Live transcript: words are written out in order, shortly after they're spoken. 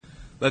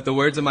Let the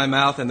words of my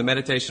mouth and the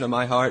meditation of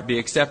my heart be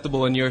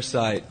acceptable in your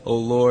sight, O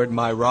Lord,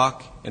 my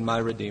rock and my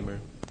redeemer.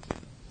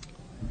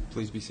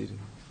 Please be seated.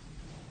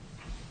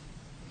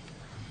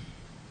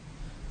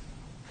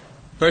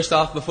 First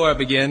off, before I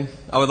begin,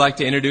 I would like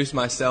to introduce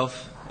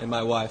myself and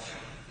my wife.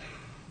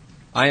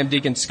 I am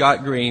Deacon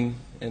Scott Green,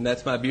 and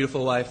that's my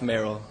beautiful wife,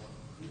 Meryl.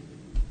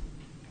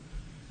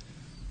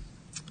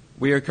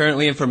 We are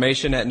currently in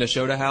formation at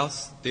Nashotah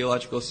House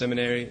Theological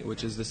Seminary,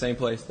 which is the same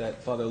place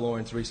that Father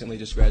Lawrence recently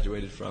just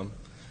graduated from.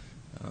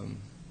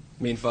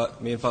 Me and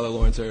Father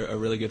Lawrence are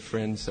really good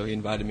friends, so he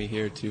invited me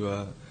here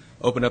to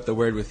open up the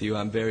Word with you.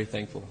 I'm very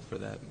thankful for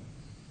that.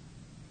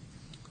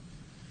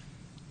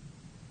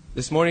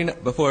 This morning,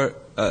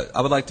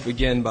 I would like to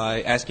begin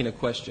by asking a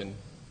question.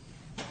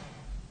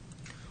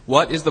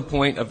 What is the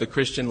point of the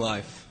Christian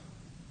life?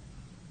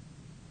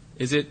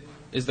 Is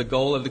the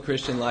goal of the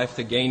Christian life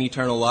to gain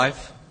eternal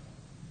life?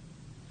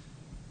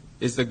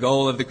 Is the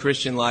goal of the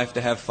Christian life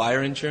to have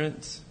fire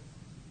insurance?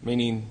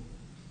 Meaning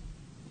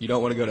you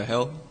don't want to go to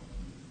hell?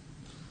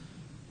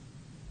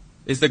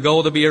 Is the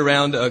goal to be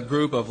around a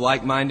group of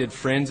like-minded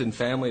friends and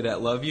family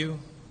that love you,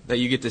 that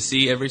you get to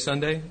see every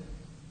Sunday?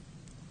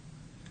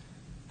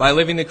 By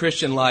living the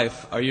Christian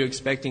life, are you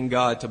expecting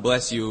God to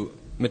bless you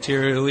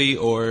materially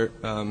or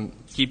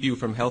keep you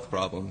from health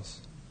problems?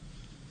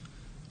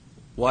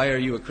 Why are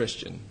you a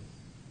Christian?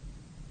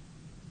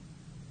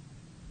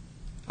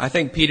 I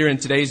think Peter in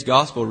today's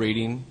gospel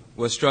reading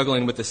was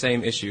struggling with the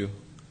same issue.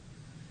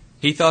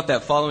 He thought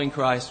that following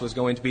Christ was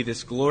going to be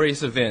this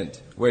glorious event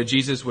where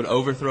Jesus would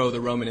overthrow the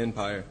Roman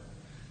Empire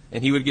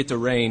and he would get to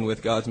reign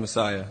with God's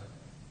Messiah.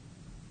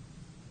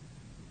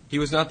 He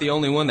was not the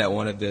only one that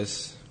wanted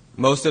this.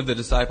 Most of the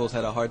disciples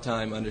had a hard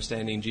time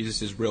understanding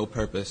Jesus' real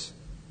purpose.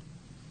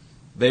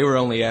 They were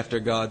only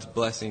after God's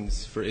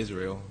blessings for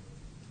Israel.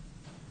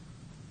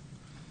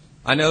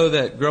 I know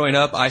that growing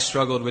up I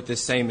struggled with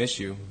this same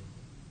issue.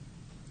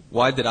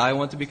 Why did I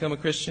want to become a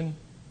Christian?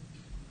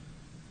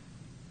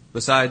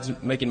 Besides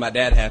making my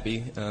dad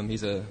happy,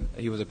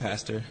 he was a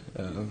pastor,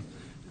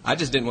 I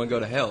just didn't want to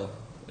go to hell.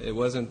 It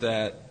wasn't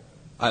that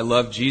I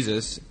loved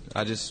Jesus,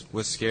 I just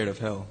was scared of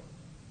hell.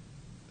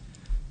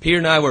 Peter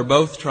and I were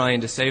both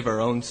trying to save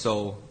our own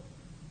soul,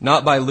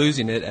 not by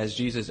losing it as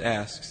Jesus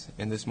asks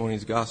in this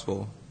morning's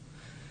gospel,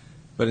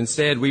 but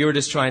instead we were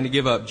just trying to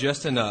give up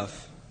just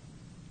enough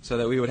so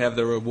that we would have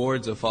the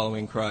rewards of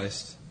following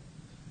Christ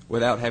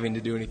without having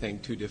to do anything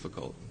too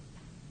difficult.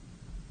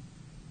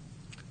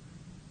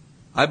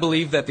 I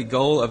believe that the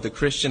goal of the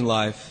Christian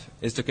life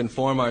is to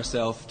conform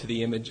ourselves to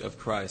the image of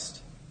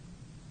Christ.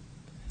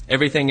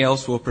 Everything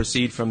else will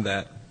proceed from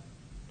that.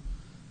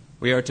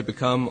 We are to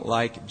become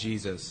like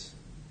Jesus.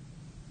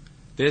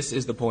 This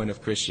is the point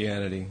of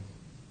Christianity.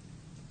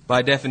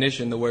 By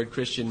definition, the word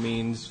Christian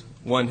means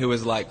one who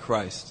is like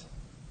Christ.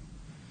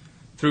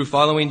 Through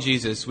following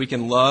Jesus, we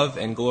can love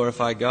and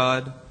glorify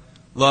God,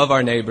 love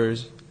our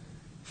neighbors,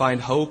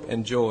 find hope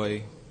and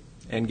joy,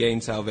 and gain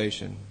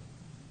salvation.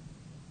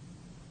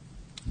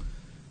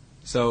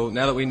 So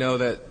now that we know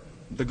that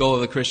the goal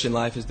of the Christian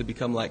life is to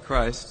become like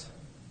Christ,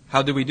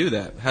 how do we do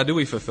that? How do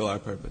we fulfill our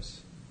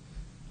purpose?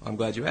 I'm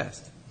glad you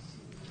asked.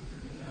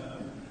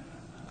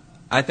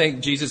 I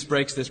think Jesus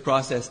breaks this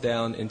process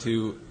down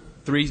into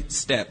 3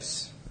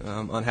 steps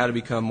on how to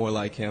become more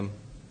like Him.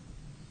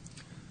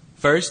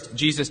 First,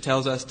 Jesus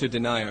tells us to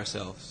deny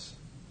ourselves.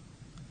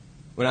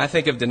 When I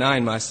think of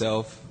denying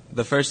myself,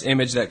 the first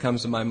image that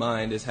comes to my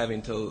mind is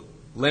having to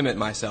limit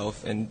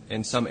myself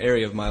in some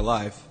area of my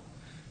life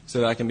so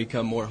that I can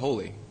become more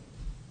holy.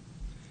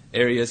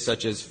 Areas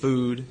such as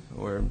food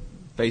or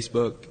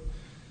Facebook.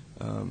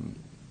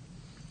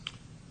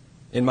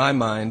 In my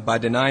mind, by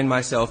denying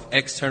myself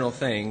external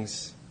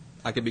things,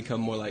 I could become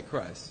more like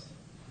Christ.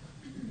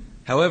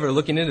 However,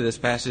 looking into this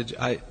passage,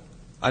 I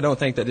don't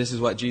think that this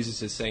is what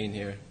Jesus is saying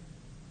here.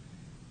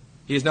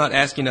 He is not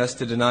asking us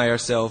to deny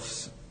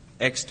ourselves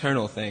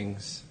external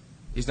things.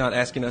 He's not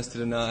asking us to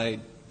deny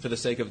for the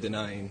sake of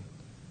denying.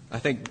 I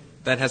think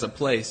that has a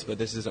place, but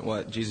this isn't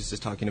what Jesus is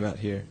talking about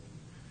here.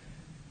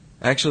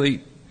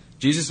 Actually,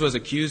 Jesus was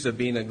accused of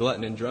being a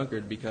glutton and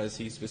drunkard because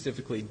he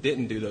specifically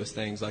didn't do those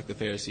things like the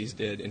Pharisees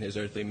did in his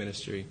earthly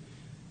ministry.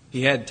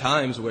 He had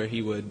times where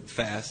he would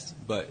fast,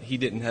 but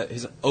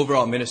his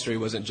overall ministry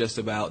wasn't just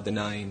about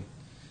denying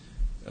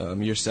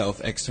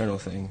yourself external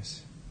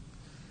things.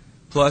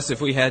 Plus,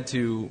 if we had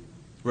to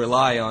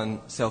rely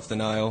on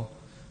self-denial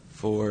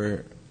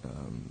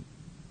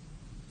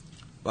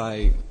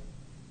by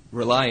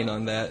relying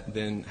on that,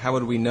 then how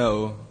would we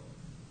know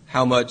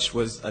how much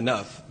was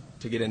enough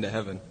to get into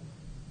heaven?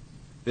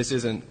 This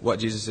isn't what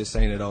Jesus is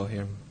saying at all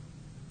here.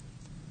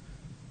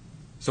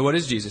 So what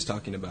is Jesus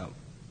talking about?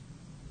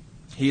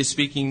 He is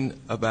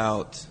speaking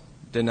about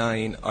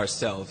denying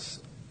ourselves,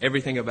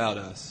 everything about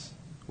us.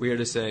 We are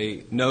to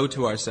say no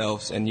to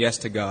ourselves and yes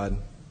to God.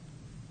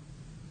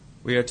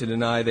 We are to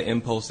deny the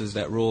impulses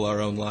that rule our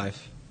own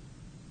life.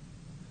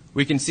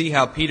 We can see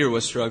how Peter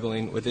was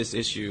struggling with this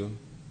issue.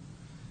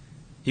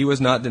 He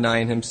was not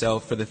denying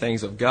himself for the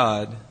things of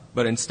God,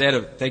 but instead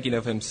of thinking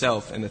of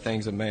himself and the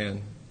things of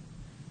man.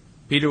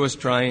 Peter was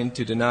trying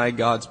to deny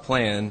God's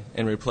plan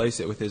and replace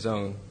it with his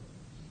own.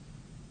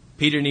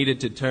 Peter needed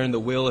to turn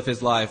the will of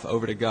his life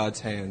over to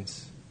God's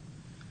hands.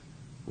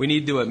 We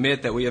need to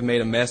admit that we have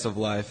made a mess of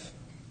life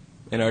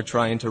and are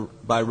trying to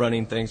by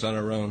running things on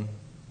our own.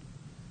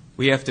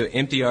 We have to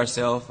empty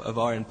ourselves of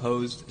our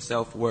imposed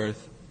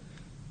self-worth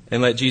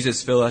and let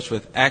Jesus fill us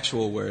with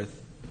actual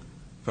worth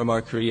from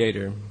our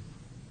Creator,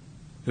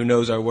 who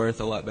knows our worth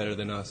a lot better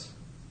than us.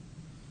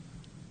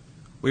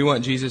 We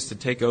want Jesus to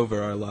take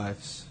over our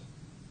lives.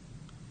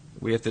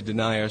 We have to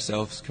deny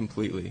ourselves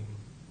completely.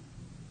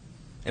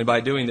 And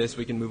by doing this,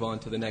 we can move on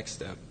to the next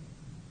step,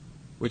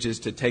 which is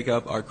to take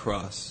up our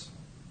cross.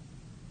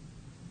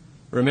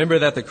 Remember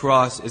that the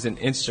cross is an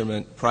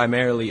instrument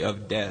primarily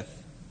of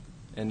death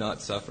and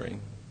not suffering.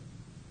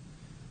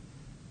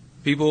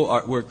 People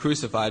were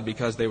crucified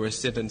because they were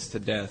sentenced to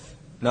death,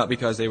 not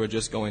because they were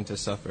just going to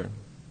suffer.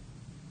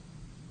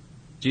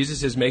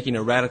 Jesus is making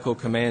a radical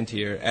command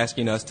here,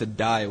 asking us to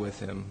die with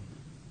him.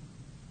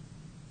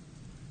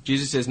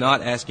 Jesus is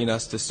not asking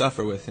us to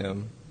suffer with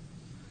him,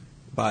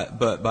 but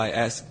by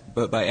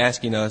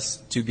asking us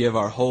to give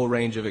our whole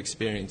range of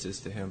experiences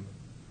to him.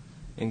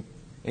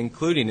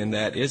 Including in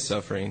that is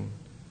suffering,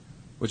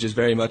 which is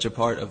very much a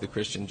part of the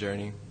Christian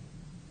journey.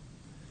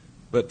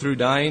 But through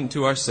dying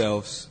to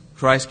ourselves,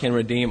 Christ can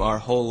redeem our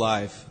whole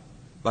life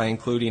by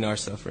including our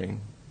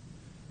suffering,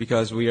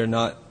 because we are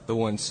not the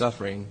ones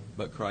suffering,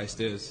 but Christ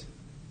is.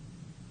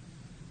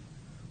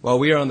 While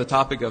we are on the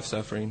topic of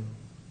suffering,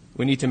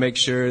 we need to make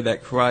sure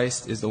that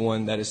Christ is the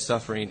one that is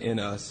suffering in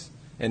us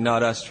and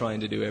not us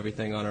trying to do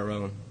everything on our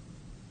own.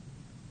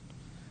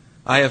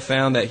 I have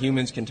found that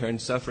humans can turn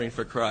suffering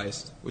for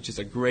Christ, which is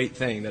a great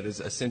thing that is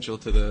essential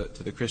to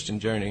the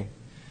Christian journey,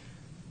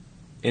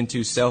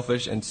 into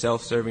selfish and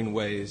self-serving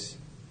ways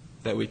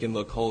that we can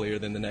look holier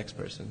than the next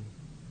person.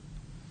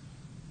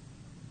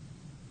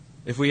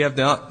 If we have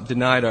not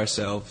denied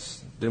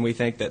ourselves, then we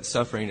think that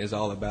suffering is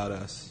all about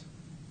us.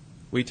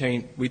 We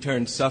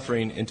turn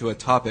suffering into a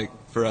topic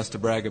for us to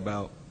brag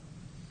about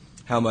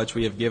how much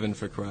we have given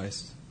for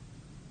Christ.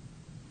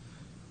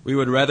 We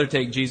would rather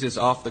take Jesus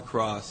off the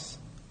cross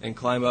and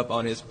climb up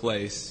on his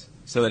place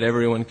so that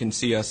everyone can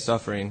see us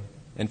suffering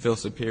and feel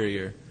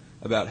superior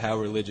about how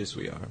religious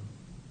we are.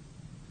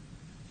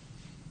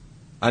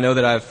 I know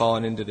that I have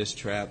fallen into this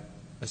trap,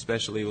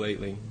 especially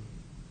lately.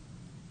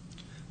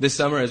 This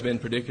summer has been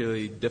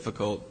particularly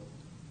difficult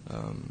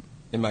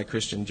in my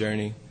Christian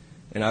journey,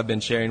 and I've been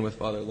sharing with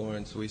Father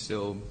Lawrence. We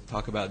still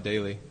talk about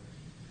daily.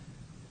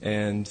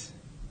 And,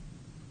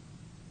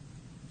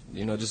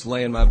 just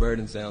laying my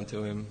burdens down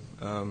to him.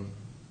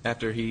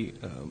 After he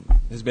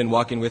has been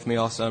walking with me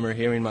all summer,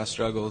 hearing my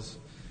struggles,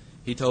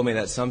 he told me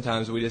that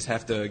sometimes we just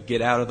have to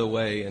get out of the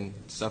way and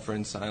suffer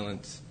in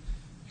silence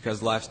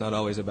because life's not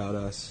always about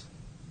us.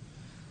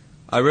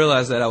 I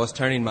realized that I was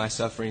turning my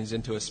sufferings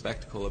into a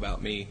spectacle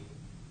about me.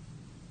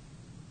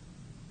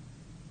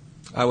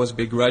 I was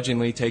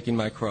begrudgingly taking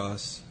my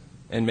cross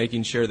and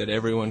making sure that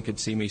everyone could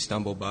see me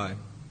stumble by.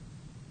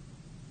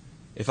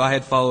 If I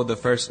had followed the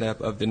first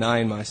step of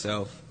denying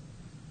myself,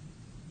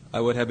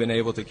 I would have been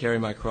able to carry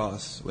my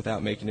cross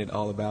without making it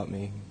all about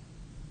me.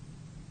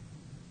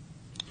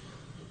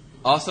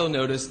 Also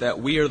notice that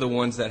we are the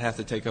ones that have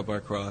to take up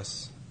our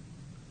cross.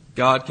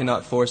 God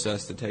cannot force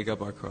us to take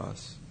up our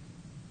cross.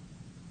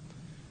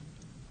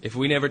 If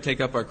we never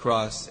take up our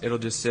cross, it'll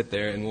just sit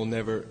there and we'll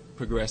never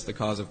progress the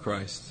cause of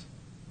Christ.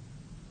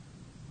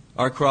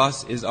 Our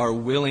cross is our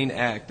willing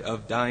act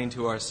of dying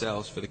to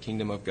ourselves for the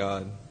kingdom of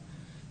God,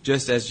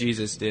 just as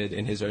Jesus did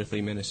in his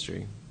earthly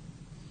ministry.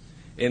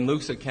 In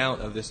Luke's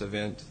account of this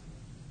event,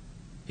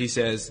 he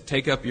says,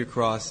 take up your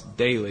cross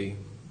daily.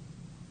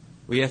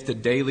 We have to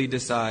daily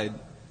decide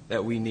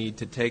that we need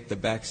to take the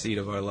back seat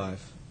of our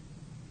life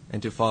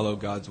and to follow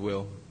God's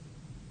will.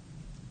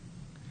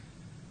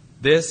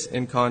 This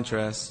is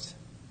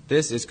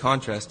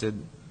contrasted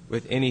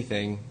with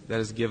anything that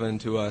is given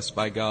to us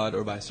by God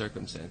or by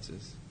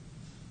circumstances.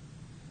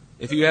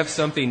 If you have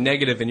something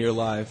negative in your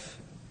life,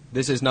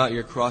 this is not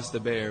your cross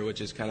to bear,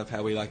 which is kind of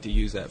how we like to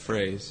use that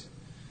phrase.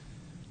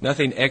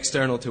 Nothing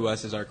external to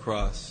us is our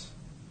cross.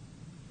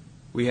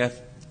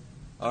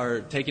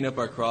 Our taking up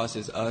our cross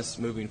is us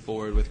moving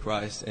forward with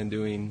Christ and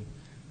doing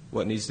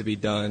what needs to be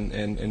done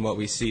and what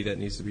we see that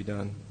needs to be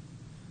done.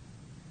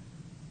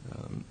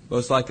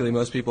 Most likely,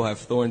 most people have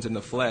thorns in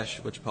the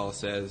flesh, which Paul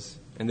says,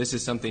 and this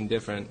is something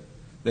different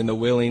than the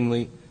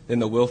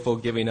willful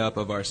giving up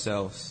of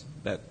ourselves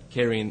that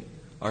carrying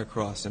our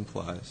cross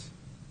implies.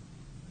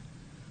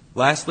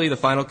 Lastly, the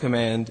final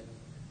command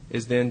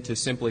is then to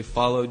simply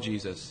follow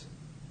Jesus.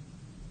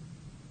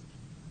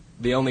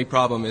 The only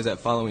problem is that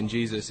following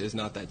Jesus is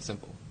not that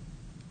simple.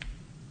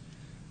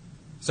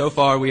 So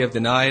far, we have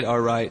denied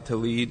our right to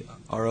lead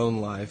our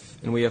own life,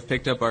 and we have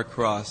picked up our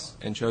cross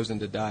and chosen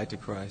to die to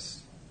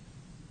Christ.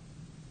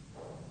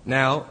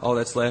 Now, all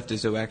that's left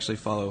is to actually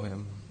follow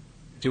him,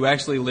 to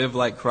actually live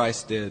like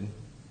Christ did,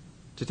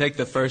 to take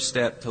the first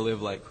step to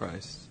live like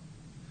Christ.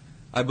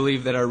 I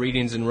believe that our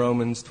readings in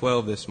Romans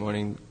 12 this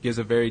morning gives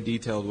a very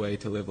detailed way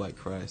to live like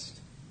Christ.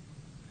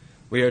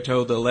 We are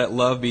told to let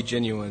love be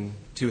genuine,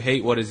 to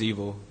hate what is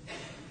evil,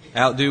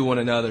 outdo one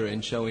another in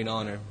showing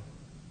honor,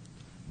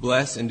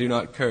 bless and do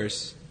not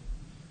curse.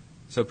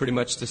 So pretty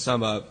much to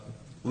sum up,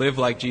 live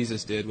like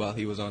Jesus did while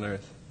he was on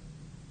earth.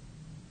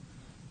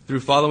 Through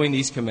following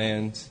these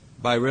commands,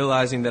 by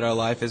realizing that our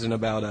life isn't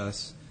about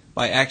us,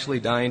 by actually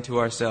dying to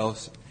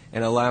ourselves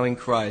and allowing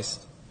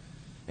Christ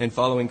and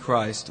following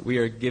Christ, we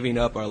are giving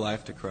up our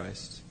life to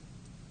Christ.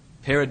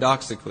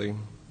 Paradoxically,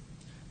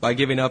 by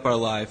giving up our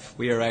life,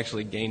 we are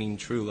actually gaining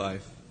true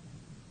life.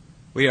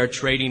 We are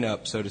trading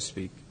up, so to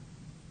speak.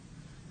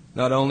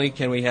 Not only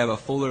can we have a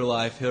fuller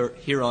life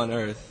here on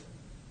earth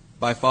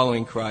by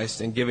following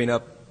Christ and giving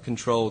up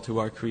control to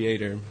our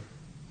Creator,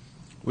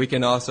 we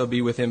can also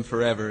be with Him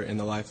forever in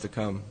the life to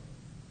come.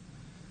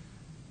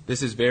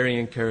 This is very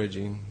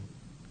encouraging.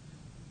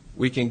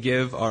 We can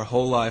give our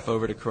whole life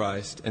over to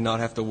Christ and not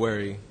have to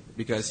worry,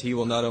 because He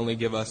will not only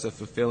give us a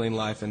fulfilling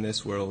life in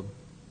this world,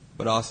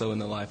 but also in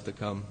the life to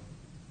come.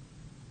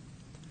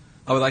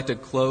 I would like to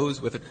close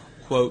with a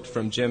quote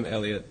from Jim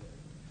Elliot,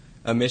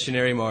 a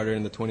missionary martyr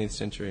in the 20th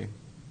century.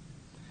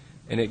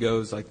 And it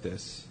goes like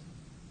this: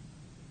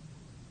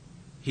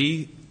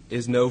 "He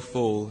is no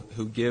fool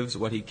who gives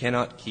what he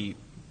cannot keep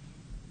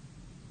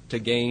to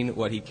gain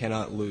what he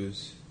cannot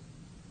lose."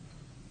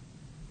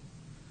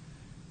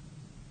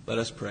 Let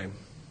us pray.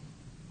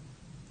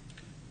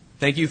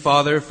 Thank you,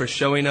 Father, for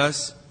showing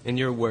us in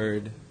your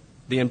word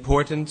the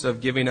importance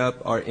of giving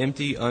up our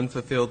empty,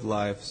 unfulfilled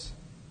lives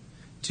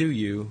to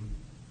you,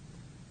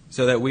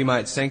 so that we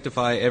might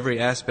sanctify every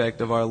aspect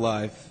of our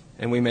life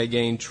and we may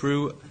gain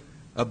true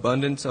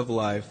abundance of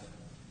life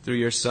through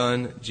your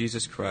Son,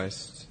 Jesus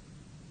Christ.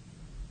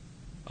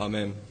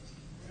 Amen.